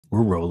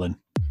We're rolling.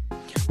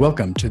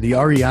 Welcome to the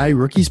REI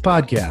Rookies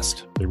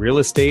Podcast. The Real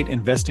Estate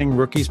Investing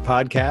Rookies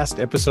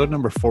Podcast, episode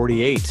number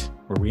 48,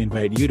 where we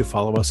invite you to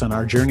follow us on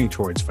our journey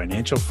towards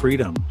financial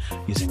freedom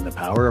using the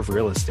power of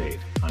real estate.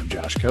 I'm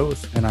Josh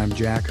Koth. And I'm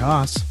Jack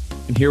Haas.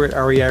 And here at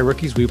REI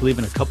Rookies, we believe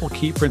in a couple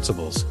key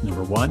principles.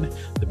 Number one,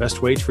 the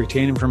best way to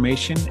retain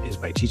information is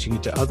by teaching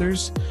it to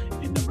others.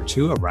 And number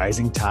two, a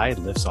rising tide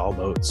lifts all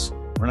boats.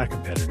 We're not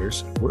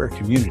competitors, we're a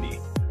community.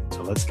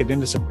 So let's get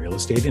into some real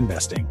estate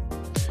investing.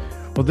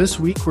 Well, this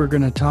week we're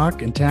going to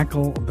talk and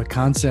tackle the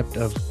concept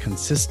of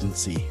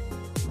consistency.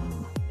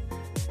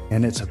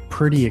 And it's a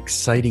pretty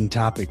exciting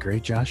topic,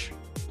 right, Josh?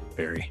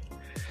 Very.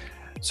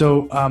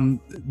 So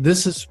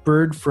this is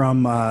spurred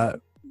from,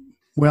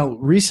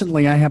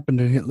 recently I happened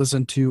to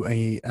listen to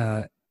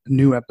a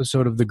new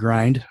episode of The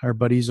Grind, our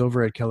buddies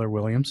over at Keller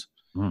Williams.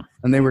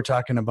 And they were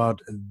talking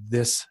about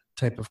this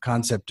type of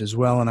concept as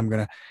well. And I'm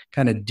going to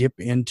kind of dip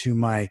into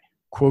my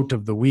quote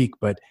of the week,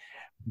 but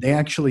they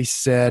actually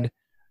said,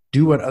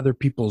 do what other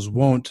people's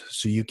won't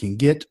so you can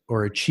get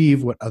or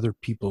achieve what other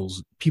people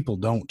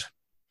don't.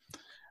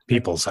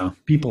 People's, huh?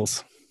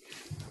 People's.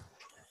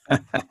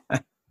 And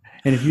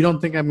if you don't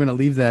think I'm going to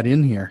leave that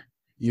in here,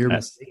 you're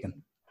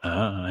mistaken.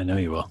 I know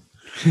you will.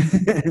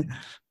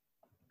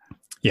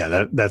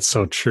 Yeah, that's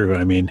so true.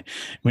 I mean,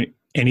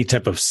 any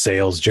type of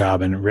sales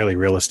job and really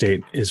real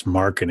estate is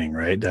marketing,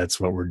 right? That's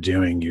what we're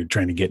doing. You're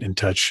trying to get in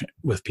touch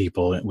with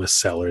people, with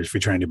sellers. If you're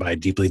trying to buy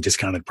deeply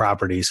discounted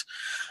properties,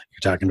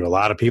 you're talking to a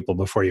lot of people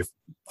before you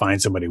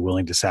find somebody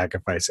willing to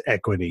sacrifice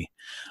equity.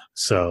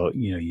 So,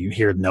 you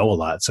hear no a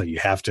lot. So you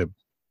have to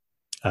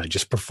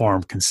just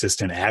perform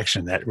consistent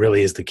action. That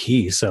really is the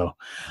key. So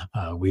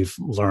we've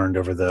learned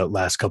over the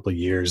last couple of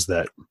years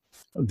that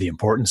the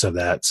importance of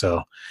that.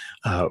 So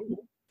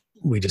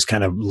we just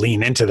kind of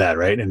lean into that,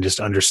 right? And just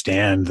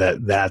understand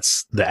that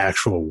that's the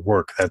actual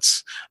work.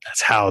 That's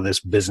how this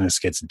business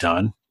gets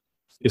done,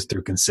 is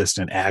through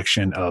consistent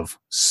action of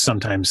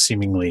sometimes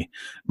seemingly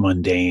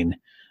mundane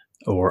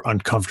or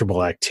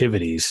uncomfortable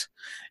activities.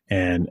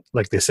 And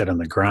like they said on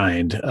The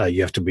Grind,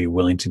 you have to be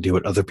willing to do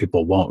what other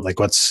people won't. Like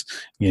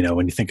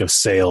when you think of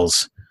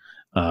sales,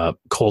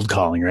 cold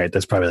calling, right?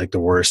 That's probably like the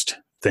worst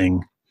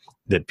thing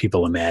that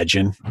people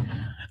imagine.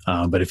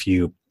 But if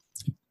you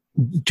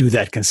do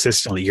that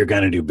consistently, you're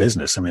going to do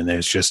business. I mean,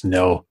 there's just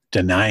no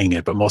denying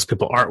it, but most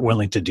people aren't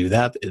willing to do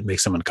that. It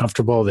makes them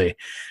uncomfortable. They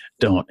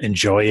don't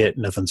enjoy it.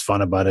 Nothing's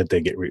fun about it.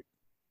 They get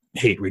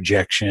hate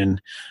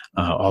rejection,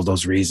 all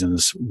those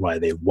reasons why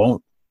they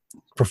won't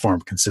perform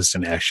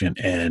consistent action.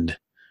 And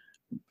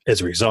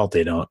as a result,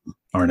 they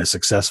aren't as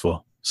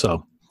successful.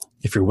 So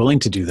if you're willing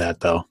to do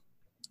that, though,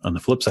 on the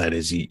flip side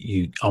is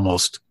you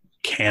almost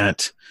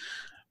can't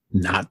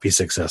not be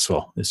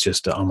successful. It's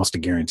just almost a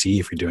guarantee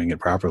if you're doing it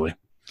properly.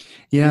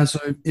 Yeah. So,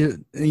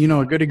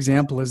 a good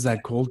example is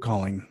that cold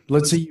calling.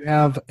 Let's say you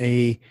have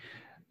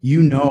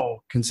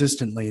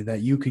consistently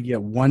that you could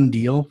get one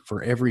deal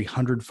for every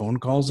 100 phone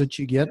calls that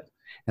you get.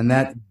 And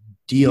that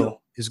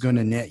deal is going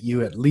to net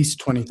you at least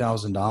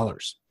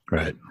 $20,000.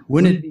 Right.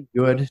 Wouldn't it be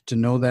good to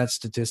know that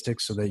statistic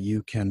so that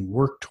you can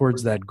work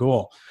towards that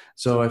goal?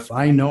 So if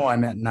I know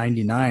I'm at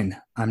 99,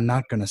 I'm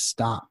not going to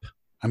stop.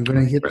 I'm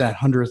going to hit that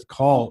 100th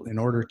call in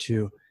order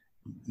to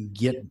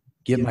get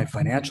my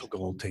financial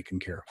goal taken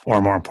care of. Or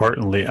more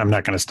importantly, I'm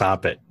not going to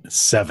stop at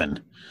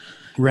 7.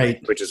 Right.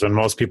 Which is when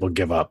most people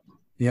give up.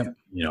 Yep.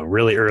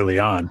 Really early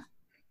on,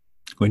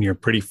 when you're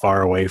pretty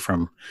far away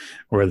from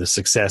where the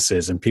success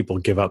is, and people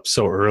give up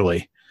so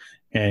early,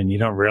 and you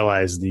don't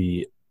realize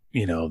the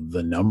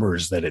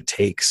numbers that it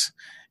takes.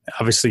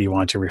 Obviously, you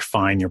want to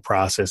refine your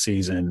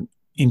processes and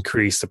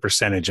increase the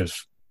percentage of,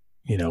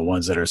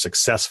 ones that are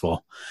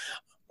successful.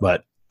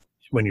 But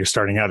when you're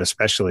starting out,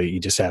 especially, you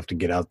just have to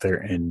get out there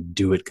and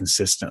do it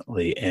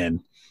consistently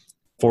and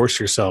force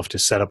yourself to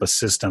set up a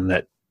system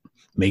that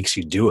makes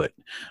you do it.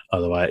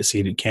 Otherwise,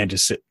 you can't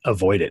just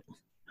avoid it.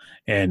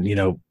 And,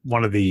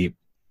 one of the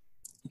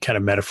kind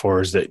of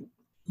metaphors that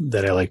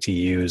I like to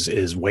use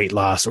is weight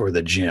loss or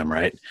the gym,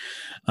 right?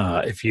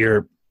 If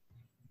you're,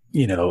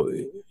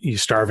 you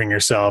starving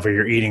yourself, or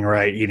you're eating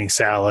right, eating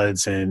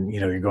salads, and,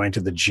 you're going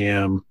to the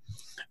gym.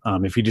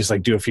 If you just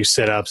do a few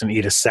sit-ups and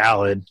eat a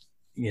salad,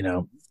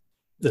 you're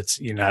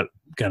not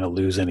going to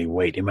lose any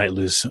weight. You might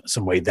lose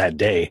some weight that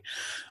day,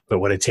 but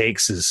what it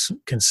takes is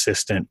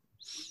consistent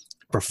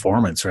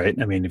performance, right?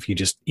 I mean, if you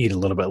just eat a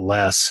little bit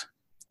less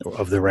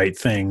of the right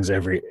things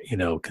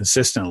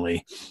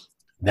consistently,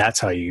 that's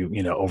how you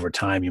over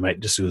time, you might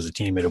just lose a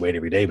teeny bit of weight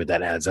every day, but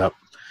that adds up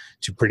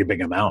to pretty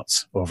big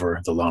amounts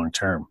over the long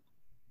term.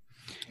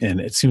 And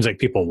it seems like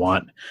people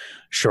want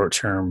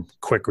short-term,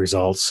 quick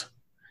results,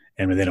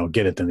 and when they don't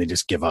get it, then they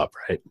just give up,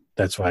 right?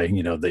 That's why,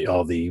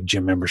 all the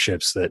gym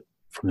memberships that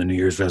from the New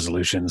Year's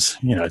resolutions,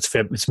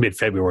 it's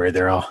mid-February,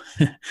 they're all,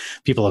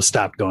 people have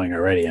stopped going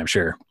already, I'm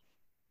sure.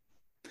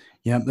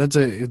 Yeah, that's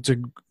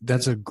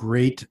a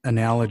great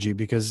analogy,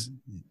 because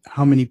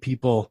how many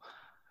people,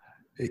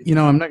 we're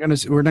not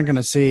going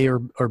to say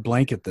or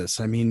blanket this.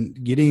 I mean,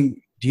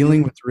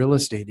 dealing with real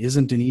estate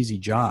isn't an easy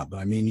job.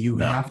 I mean, you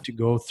have to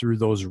go through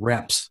those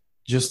reps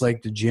just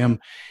like the gym.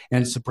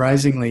 And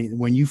surprisingly,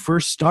 when you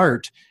first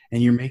start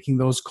and you're making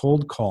those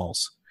cold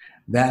calls,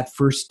 that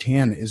first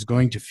 10 is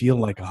going to feel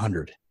like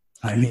 100.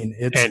 I mean,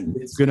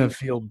 it's going to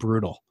feel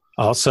brutal.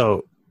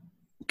 Also,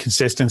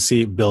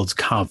 consistency builds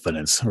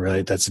confidence,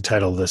 right? That's the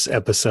title of this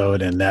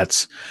episode. And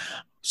that's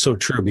so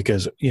true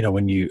because, I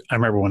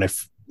remember when I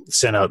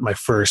sent out my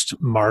first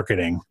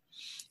marketing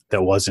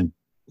that wasn't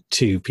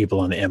to people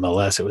on the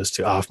MLS, it was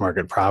to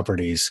off-market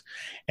properties.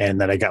 And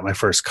then I got my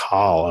first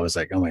call. I was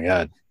like, oh my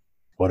God,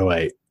 what do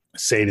I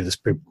say to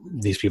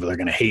these people? They're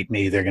going to hate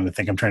me. They're going to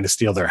think I'm trying to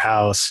steal their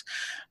house.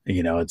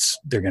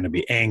 They're going to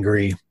be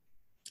angry.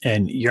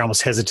 And you're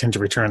almost hesitant to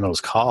return those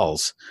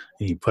calls.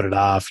 You put it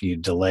off, you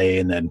delay,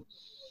 and then,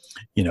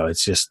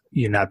 it's just,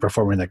 you're not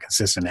performing that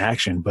consistent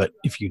action. But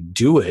if you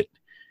do it,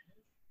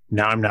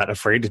 now I'm not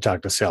afraid to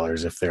talk to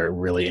sellers if they're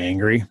really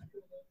angry.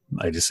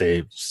 I just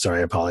say, sorry,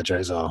 I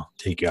apologize. I'll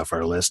take you off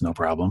our list. No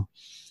problem.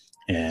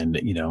 And,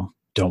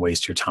 don't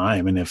waste your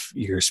time. And if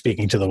you're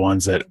speaking to the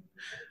ones that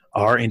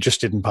are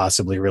interested in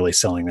possibly really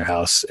selling their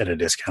house at a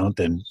discount,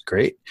 then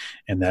great.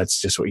 And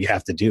that's just what you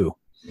have to do.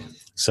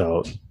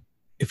 So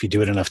if you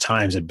do it enough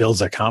times, it builds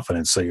that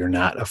confidence. So you're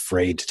not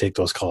afraid to take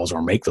those calls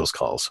or make those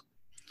calls.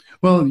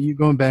 Well, you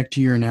going back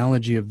to your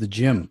analogy of the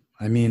gym.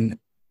 I mean,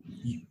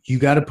 you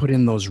got to put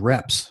in those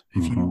reps.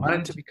 If you want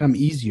it to become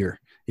easier,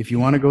 if you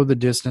want to go the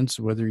distance,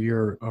 whether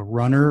you're a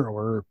runner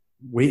or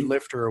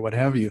weightlifter or what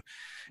have you,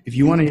 if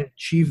you want to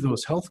achieve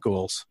those health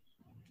goals,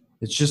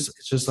 it's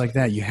just like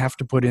that. You have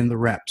to put in the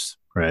reps.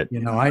 Right.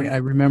 I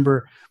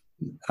remember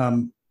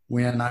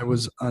when I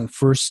was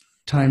first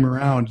time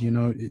around,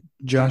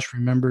 Josh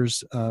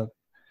remembers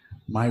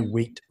my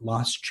weight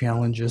loss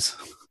challenges,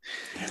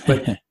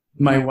 but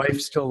my wife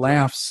still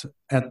laughs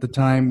at the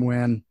time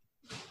when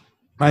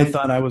I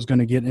thought I was going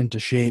to get into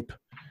shape,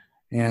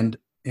 and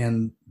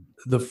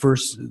the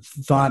first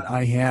thought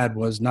I had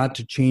was not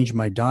to change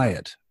my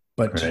diet,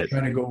 but to try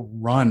to go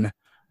run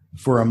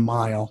for a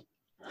mile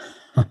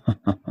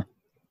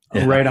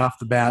right off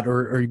the bat,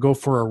 or you go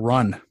for a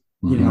run.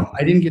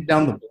 I didn't get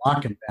down the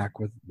block and back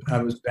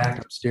I was back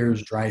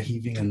upstairs dry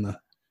heaving in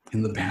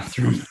the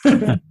bathroom.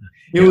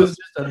 It was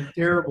just a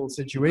terrible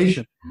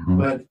situation,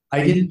 but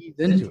I didn't ease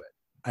into it.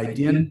 I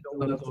didn't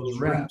build up those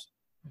reps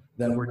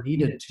that were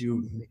needed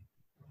to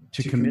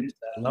commit to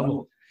that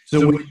level.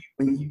 So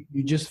when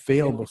you just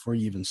fail before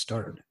you even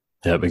started.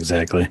 Yep,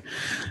 exactly.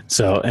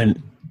 So,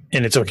 and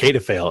it's okay to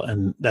fail.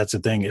 And that's the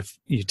thing. If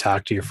you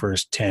talk to your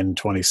first 10,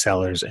 20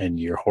 sellers and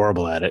you're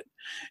horrible at it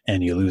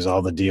and you lose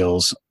all the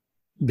deals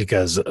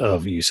because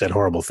of you said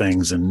horrible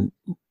things and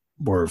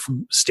were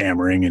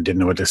stammering and didn't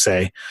know what to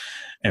say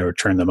or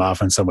turned them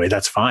off in some way,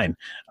 that's fine.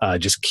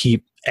 Just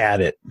keep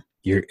at it.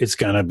 It's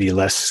going to be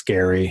less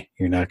scary.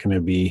 You're not going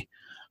to be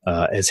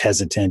as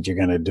hesitant. You're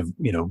going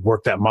to,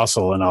 work that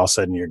muscle, and all of a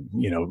sudden you're,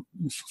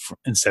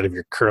 instead of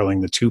you're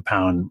curling the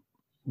 2-pound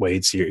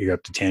weights, you're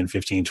up to 10,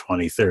 15,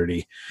 20,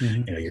 30.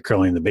 You're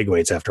curling the big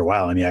weights after a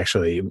while, and it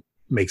actually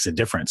makes a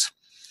difference.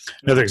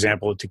 Another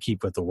example to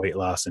keep with the weight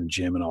loss and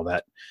gym and all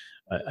that.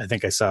 I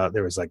think I saw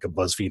there was like a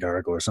BuzzFeed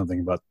article or something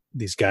about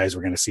these guys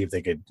were going to see if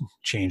they could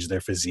change their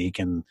physique.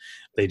 And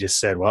they just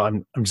said, well,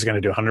 I'm just going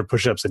to do 100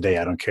 push-ups a day.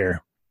 I don't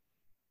care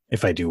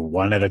if I do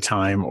one at a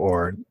time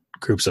or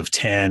groups of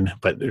 10,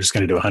 but they're just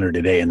going to do 100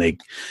 a day. And they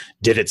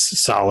did it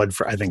solid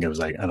for, I think it was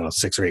like,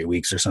 6 or 8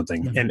 weeks or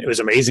something. Mm-hmm. And it was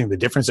amazing the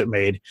difference it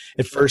made.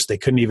 At first, they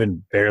couldn't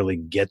even barely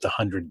get the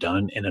 100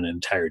 done in an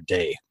entire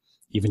day,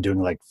 even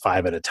doing like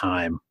 5 at a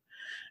time.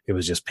 It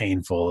was just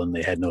painful and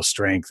they had no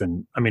strength.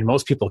 And I mean,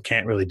 most people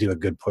can't really do a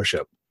good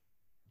push-up.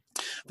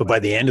 But by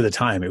the end of the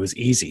time, it was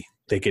easy.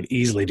 They could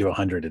easily do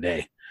 100 a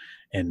day.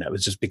 And that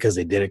was just because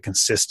they did it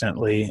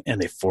consistently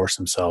and they forced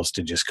themselves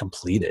to just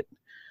complete it.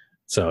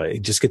 So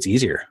it just gets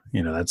easier.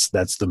 That's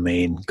the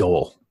main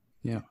goal.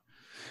 Yeah.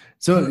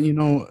 So,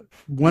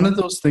 one of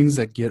those things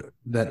that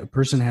a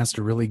person has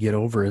to really get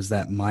over is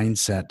that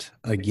mindset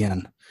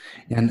again.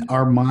 And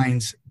our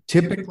minds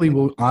typically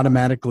will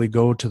automatically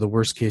go to the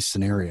worst case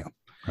scenario.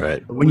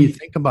 Right. But when you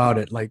think about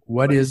it, like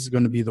what is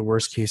going to be the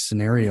worst case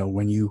scenario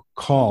when you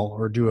call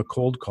or do a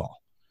cold call?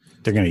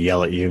 They're going to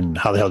yell at you. And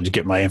how the hell did you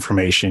get my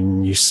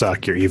information? You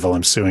suck. You're evil.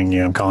 I'm suing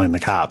you. I'm calling the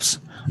cops.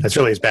 That's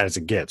really as bad as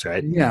it gets,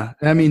 right? Yeah.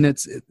 I mean,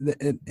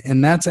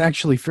 and that's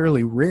actually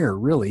fairly rare,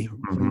 really,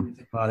 when you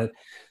think about it.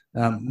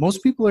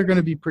 Most people are going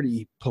to be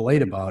pretty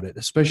polite about it,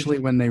 especially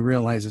when they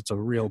realize it's a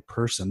real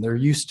person. They're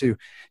used to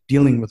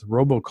dealing with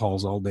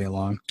robocalls all day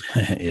long.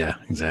 Yeah,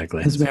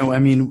 exactly. I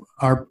mean,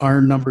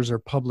 our numbers are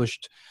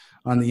published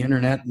on the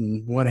internet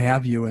and what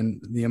have you,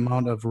 and the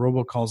amount of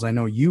robocalls I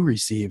know you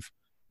receive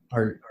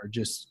are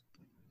just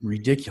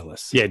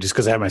ridiculous. Yeah, just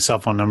because I have my cell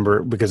phone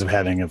number, because of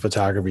having a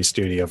photography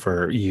studio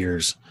for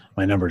years,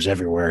 my number's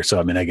everywhere. So,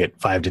 I mean, I get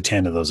 5 to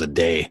 10 of those a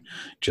day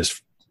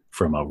just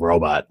from a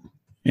robot.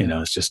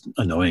 It's just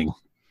annoying.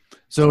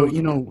 So,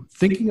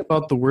 thinking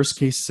about the worst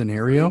case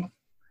scenario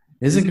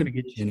isn't going to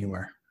get you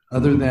anywhere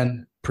other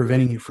than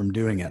preventing you from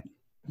doing it,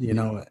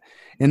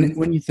 And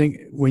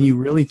when you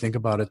really think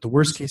about it, the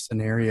worst case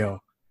scenario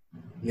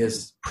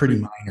is pretty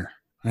minor.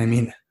 I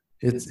mean,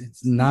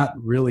 it's not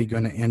really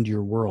going to end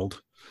your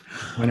world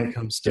when it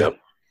comes to. Yep.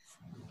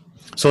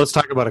 So let's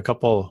talk about a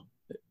couple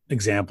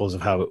examples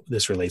of how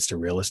this relates to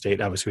real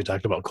estate. Obviously, we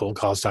talked about cold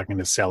calls, talking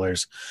to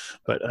sellers,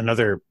 but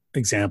another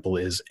example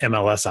is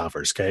MLS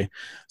offers. Okay.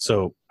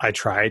 So I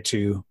try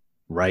to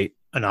write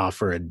an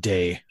offer a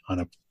day on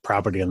a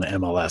property on the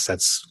MLS.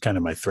 That's kind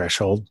of my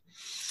threshold.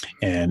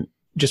 And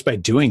just by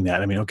doing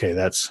that, I mean, okay,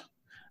 that's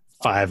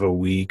 5 a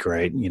week,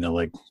 right?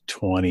 Like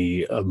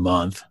 20 a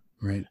month.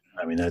 Right.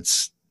 I mean,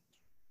 that's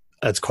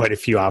quite a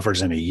few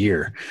offers in a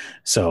year.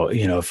 So,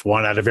 if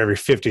 1 out of every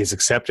 50 is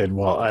accepted,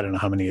 well, I don't know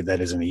how many of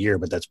that is in a year,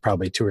 but that's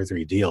probably 2 or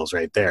 3 deals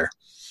right there,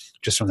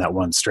 just from that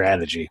one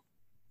strategy.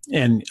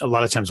 And a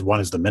lot of times 1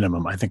 is the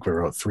minimum. I think we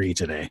wrote 3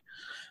 today,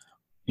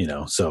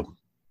 so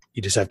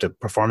you just have to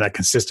perform that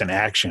consistent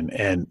action.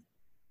 And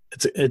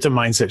it's a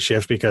mindset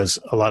shift, because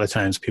a lot of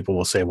times people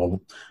will say,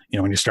 well,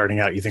 when you're starting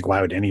out, you think, why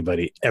would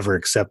anybody ever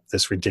accept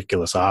this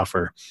ridiculous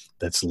offer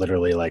that's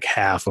literally like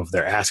half of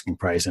their asking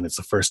price, and it's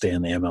the first day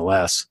in the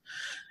MLS?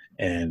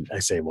 And I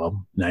say,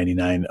 well,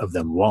 99 of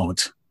them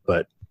won't,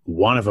 but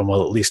 1 of them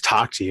will at least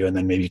talk to you, and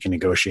then maybe you can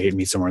negotiate,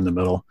 meet somewhere in the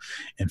middle,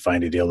 and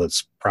find a deal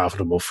that's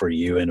profitable for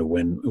you and a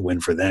win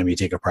for them. You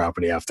take a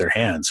property off their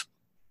hands.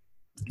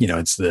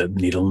 It's the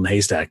needle in the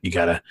haystack.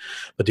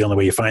 But the only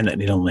way you find that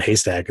needle in the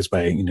haystack is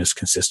by, just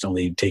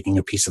consistently taking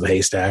a piece of the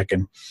haystack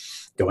and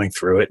going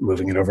through it,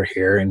 moving it over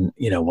here. And,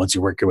 once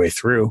you work your way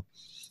through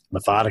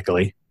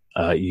methodically,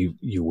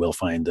 you will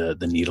find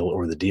the needle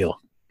or the deal.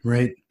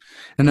 Right.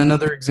 And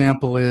another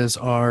example is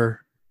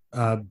our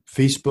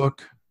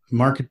Facebook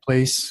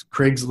Marketplace,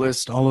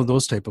 Craigslist, all of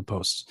those type of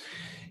posts.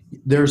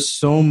 There's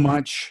so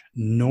much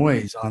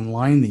noise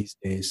online these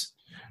days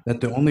that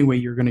the only way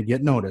you're going to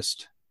get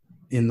noticed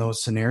in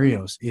those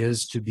scenarios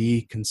is to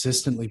be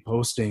consistently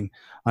posting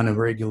on a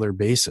regular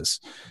basis.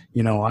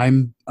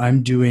 I'm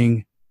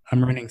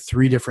running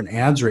 3 different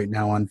ads right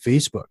now on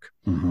Facebook.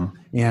 Mm-hmm.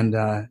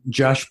 And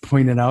Josh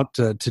pointed out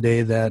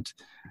today that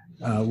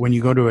when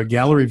you go to a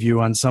gallery view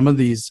on some of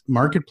these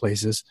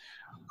marketplaces,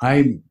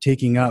 I'm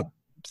taking up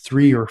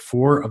 3 or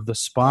 4 of the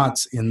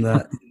spots in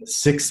the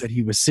 6 that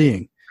he was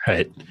seeing.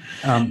 Right.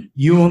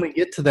 You only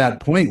get to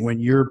that point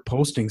when you're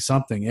posting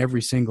something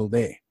every single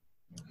day.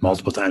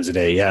 Multiple times a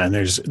day. Yeah. And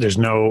there's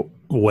no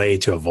way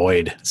to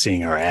avoid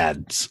seeing our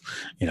ads.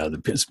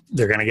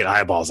 They're going to get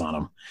eyeballs on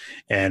them.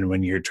 And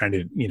when you're trying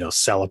to,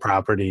 sell a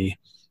property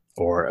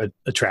or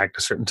attract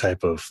a certain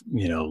type of,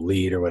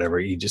 lead or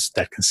whatever,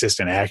 that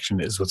consistent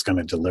action is what's going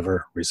to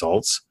deliver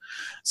results.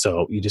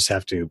 So you just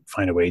have to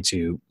find a way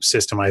to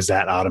systemize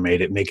that,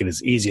 automate it, make it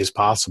as easy as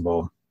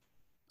possible,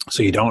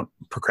 so you don't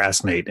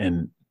procrastinate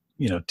and,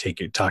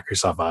 talk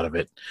yourself out of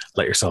it,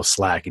 let yourself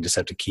slack. You just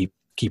have to keep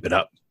it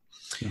up.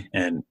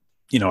 And,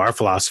 our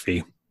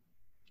philosophy,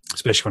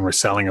 especially when we're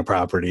selling a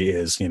property,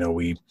 is,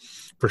 we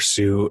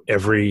pursue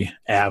every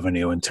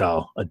avenue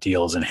until a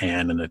deal's in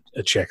hand and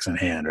a check's in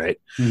hand, right?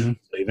 Mm-hmm.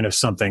 So even if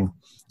something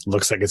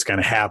looks like it's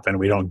going to happen,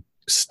 we don't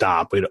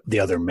stop the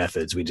other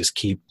methods. We just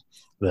keep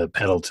the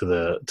pedal to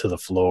the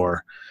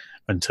floor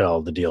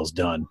until the deal's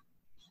done.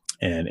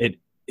 And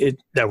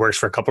that works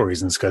for a couple of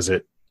reasons, because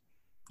it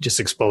just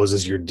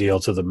exposes your deal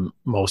to the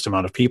most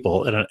amount of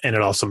people. And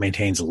it also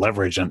maintains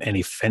leverage on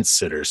any fence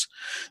sitters.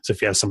 So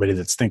if you have somebody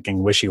that's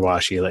thinking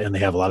wishy-washy and they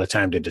have a lot of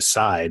time to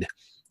decide,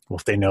 well,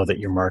 if they know that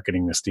you're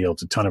marketing this deal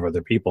to a ton of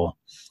other people,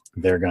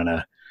 they're going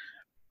to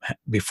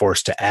be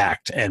forced to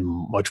act and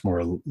much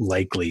more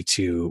likely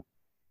to,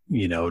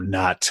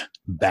 not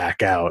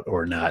back out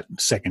or not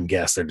second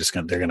guess. They're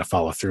going to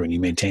follow through, and you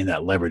maintain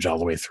that leverage all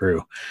the way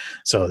through.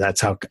 So that's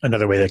how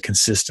another way that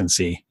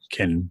consistency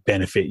can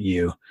benefit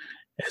you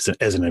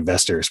as an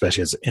investor,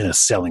 especially as in a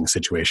selling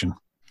situation.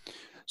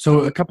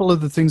 So a couple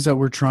of the things that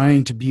we're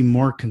trying to be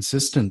more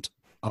consistent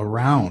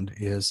around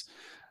is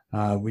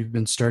we've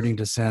been starting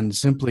to send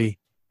simply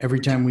every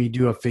time we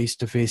do a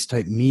face-to-face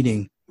type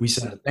meeting, we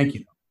send a thank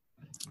you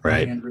note.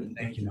 Right. A handwritten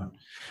thank you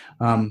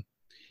note.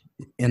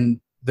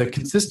 And the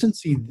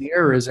consistency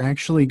there is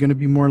actually going to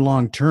be more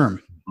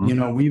long-term.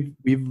 Mm-hmm.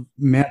 We've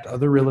met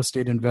other real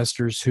estate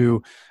investors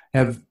who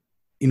have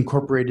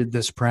incorporated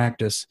this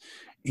practice,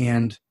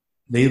 and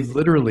they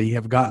literally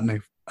have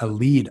gotten a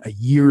lead a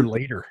year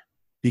later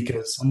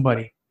because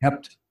somebody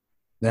kept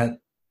that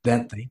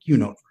thank you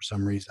note for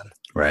some reason.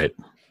 Right.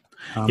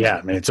 Yeah.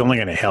 I mean, it's only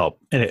going to help.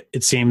 And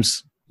it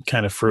seems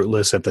kind of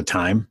fruitless at the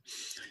time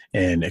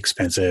and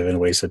expensive and a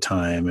waste of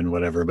time and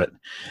whatever. But,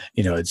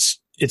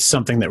 it's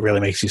something that really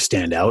makes you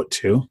stand out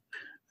too.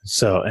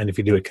 So, and if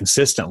you do it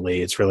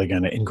consistently, it's really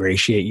going to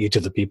ingratiate you to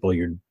the people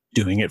you're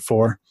doing it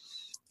for.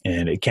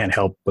 And it can't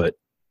help but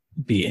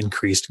be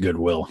increased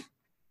goodwill.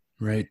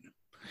 Right.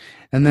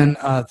 And then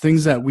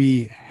things that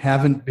we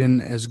haven't been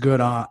as good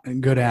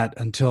at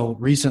until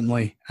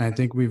recently, I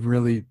think we've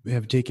really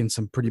have taken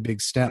some pretty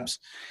big steps,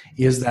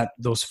 is that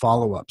those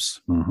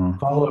follow-ups. Mm-hmm.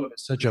 Follow-up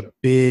is such a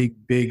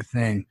big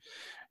thing.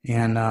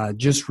 And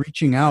just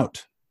reaching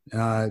out,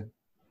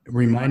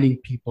 reminding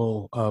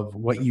people of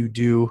what you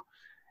do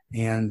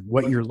and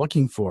what you're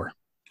looking for.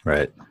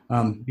 Right.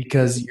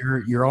 Because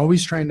you're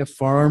always trying to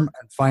farm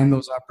and find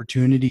those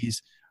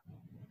opportunities,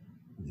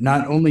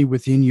 not only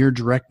within your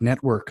direct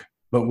network,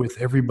 but with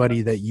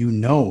everybody that you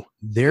know,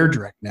 their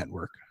direct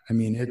network. I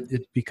mean,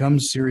 it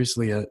becomes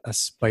seriously a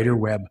spider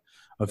web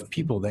of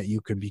people that you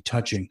could be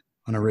touching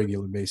on a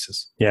regular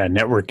basis. Yeah,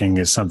 networking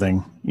is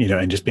something,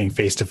 and just being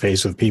face to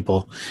face with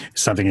people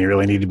is something you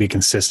really need to be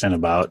consistent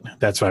about.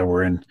 That's why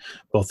we're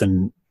both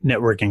in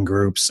networking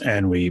groups,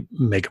 and we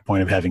make a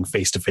point of having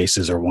face to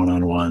faces or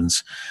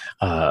one-on-ones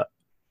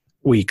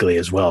weekly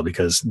as well,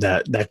 because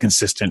that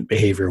consistent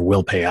behavior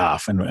will pay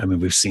off. And I mean,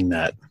 we've seen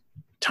that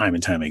time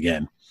and time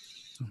again.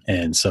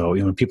 And so,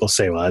 when people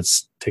say, well, it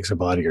takes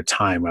up a lot of your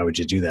time, why would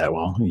you do that?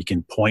 Well, you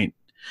can point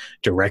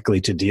directly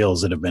to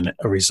deals that have been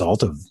a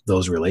result of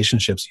those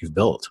relationships you've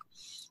built.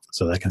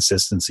 So that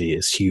consistency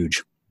is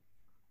huge.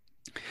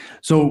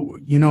 So,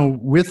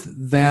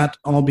 with that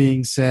all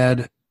being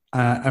said,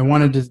 I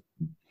wanted to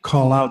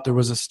call out, there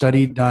was a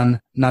study done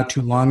not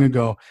too long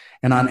ago,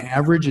 and on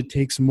average, it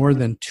takes more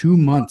than 2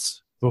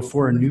 months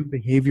before a new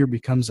behavior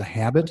becomes a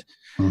habit.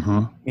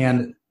 Mm-hmm.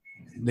 And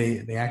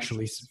they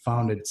actually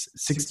found it's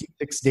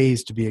 66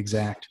 days to be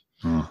exact.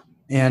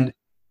 And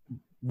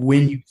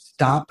when you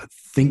stop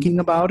thinking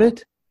about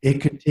it,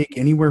 it could take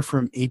anywhere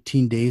from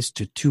 18 days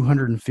to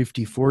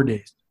 254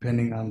 days,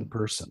 depending on the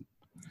person.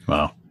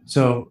 Wow.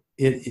 So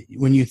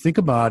when you think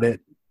about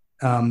it,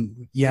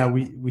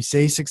 we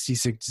say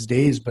 66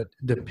 days, but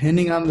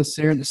depending on the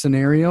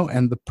scenario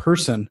and the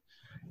person,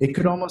 it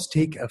could almost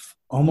take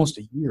almost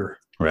a year.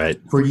 Right.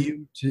 For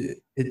you to,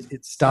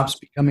 it stops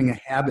becoming a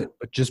habit,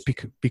 but just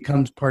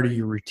becomes part of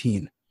your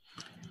routine.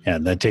 Yeah,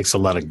 that takes a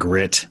lot of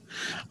grit,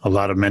 a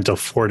lot of mental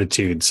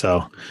fortitude.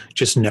 So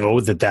just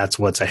know that that's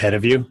what's ahead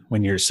of you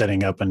when you're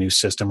setting up a new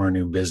system or a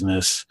new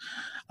business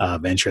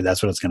venture.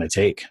 That's what it's going to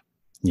take.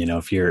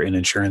 If you're an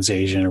insurance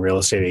agent, a real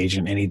estate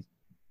agent,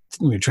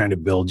 you're trying to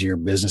build your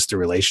business through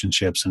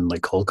relationships and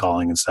like cold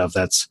calling and stuff,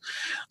 that's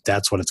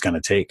what it's going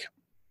to take.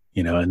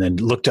 And then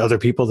look to other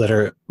people that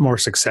are more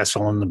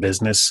successful in the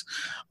business,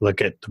 look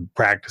at the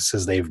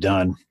practices they've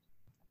done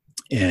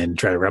and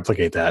try to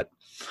replicate that.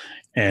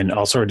 And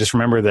also just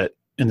remember that,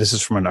 and this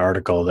is from an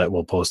article that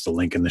we'll post the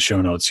link in the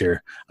show notes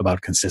here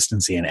about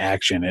consistency and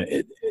action.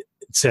 It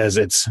says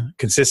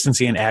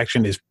consistency and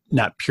action is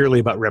not purely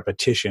about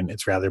repetition.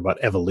 It's rather about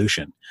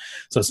evolution.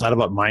 So it's not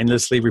about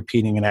mindlessly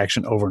repeating an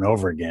action over and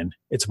over again.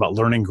 It's about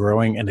learning,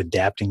 growing, and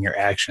adapting your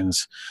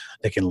actions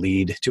that can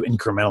lead to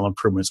incremental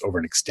improvements over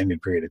an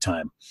extended period of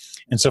time.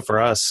 And so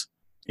for us,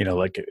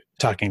 like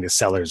talking to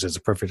sellers is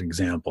a perfect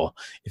example.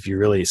 If you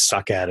really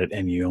suck at it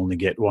and you only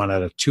get 1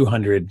 out of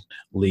 200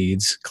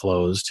 leads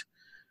closed,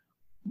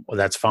 well,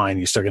 that's fine.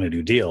 You're still going to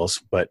do deals.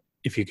 But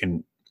if you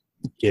can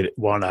get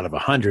 1 out of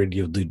 100,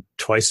 you'll do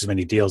twice as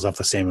many deals off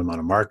the same amount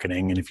of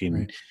marketing. And if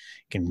you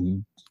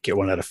can get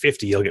 1 out of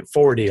 50, you'll get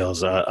 4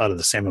 deals out of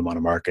the same amount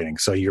of marketing.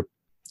 So your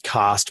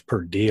cost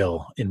per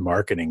deal in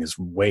marketing is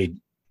way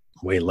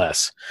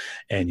less,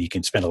 and you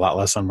can spend a lot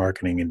less on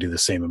marketing and do the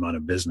same amount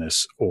of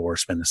business, or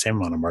spend the same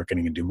amount of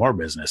marketing and do more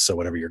business. So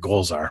whatever your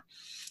goals are,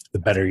 the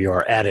better you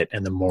are at it,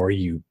 and the more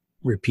you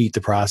repeat the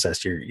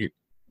process, you're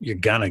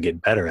gonna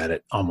get better at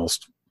it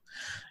almost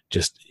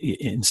just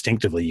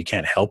instinctively. You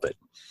can't help it.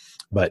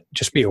 But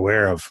just be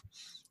aware of,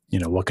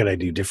 what could I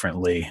do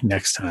differently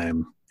next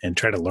time, and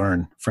try to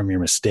learn from your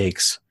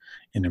mistakes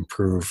and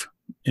improve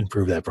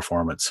that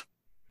performance.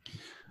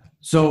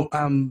 So,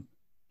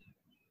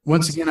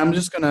 once again, I'm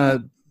just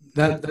gonna,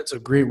 that's a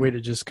great way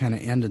to just kind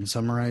of end and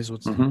summarize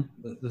what's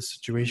the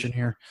situation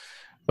here.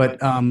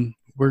 But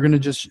we're gonna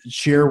just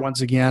share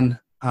once again.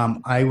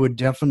 I would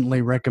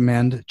definitely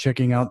recommend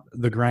checking out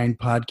the Grind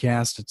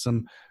podcast. It's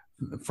some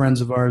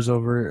friends of ours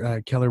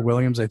over Keller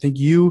Williams. I think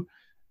you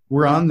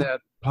were on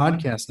that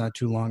podcast not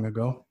too long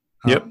ago.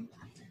 Yep.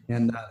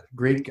 And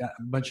great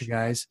bunch of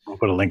guys. I'll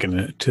put a link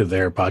to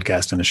their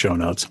podcast in the show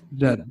notes.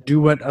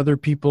 Do what other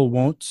people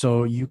won't,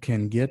 so you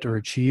can get or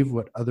achieve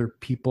what other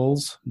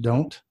people's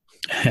don't.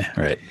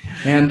 Right.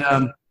 And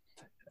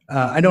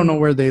I don't know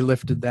where they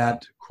lifted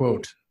that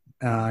quote.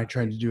 I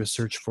tried to do a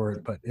search for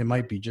it, but it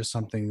might be just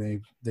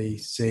something they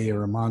say,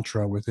 or a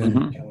mantra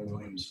within Keller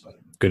Williams.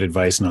 But. Good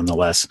advice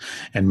nonetheless.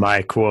 And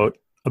my quote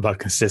about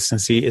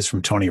consistency is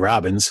from Tony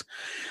Robbins.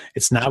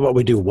 It's not what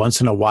we do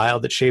once in a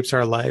while that shapes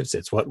our lives.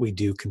 It's what we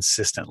do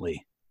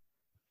consistently.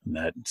 And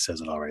that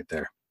says it all right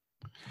there.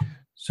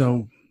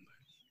 So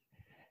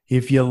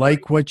if you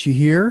like what you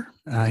hear,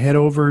 head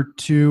over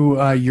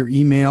to your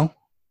email,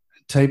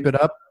 type it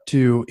up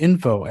to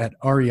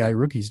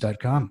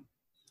info@reirookies.com.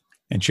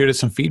 And shoot us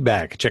some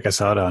feedback. Check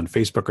us out on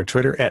Facebook or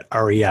Twitter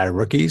 @REI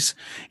Rookies.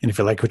 And if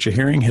you like what you're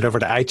hearing, head over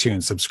to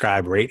iTunes,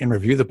 subscribe, rate, and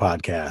review the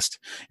podcast.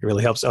 It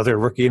really helps other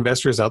rookie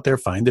investors out there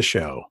find the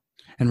show.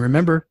 And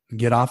remember,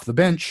 get off the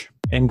bench.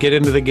 And get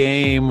into the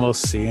game. We'll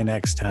see you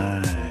next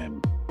time.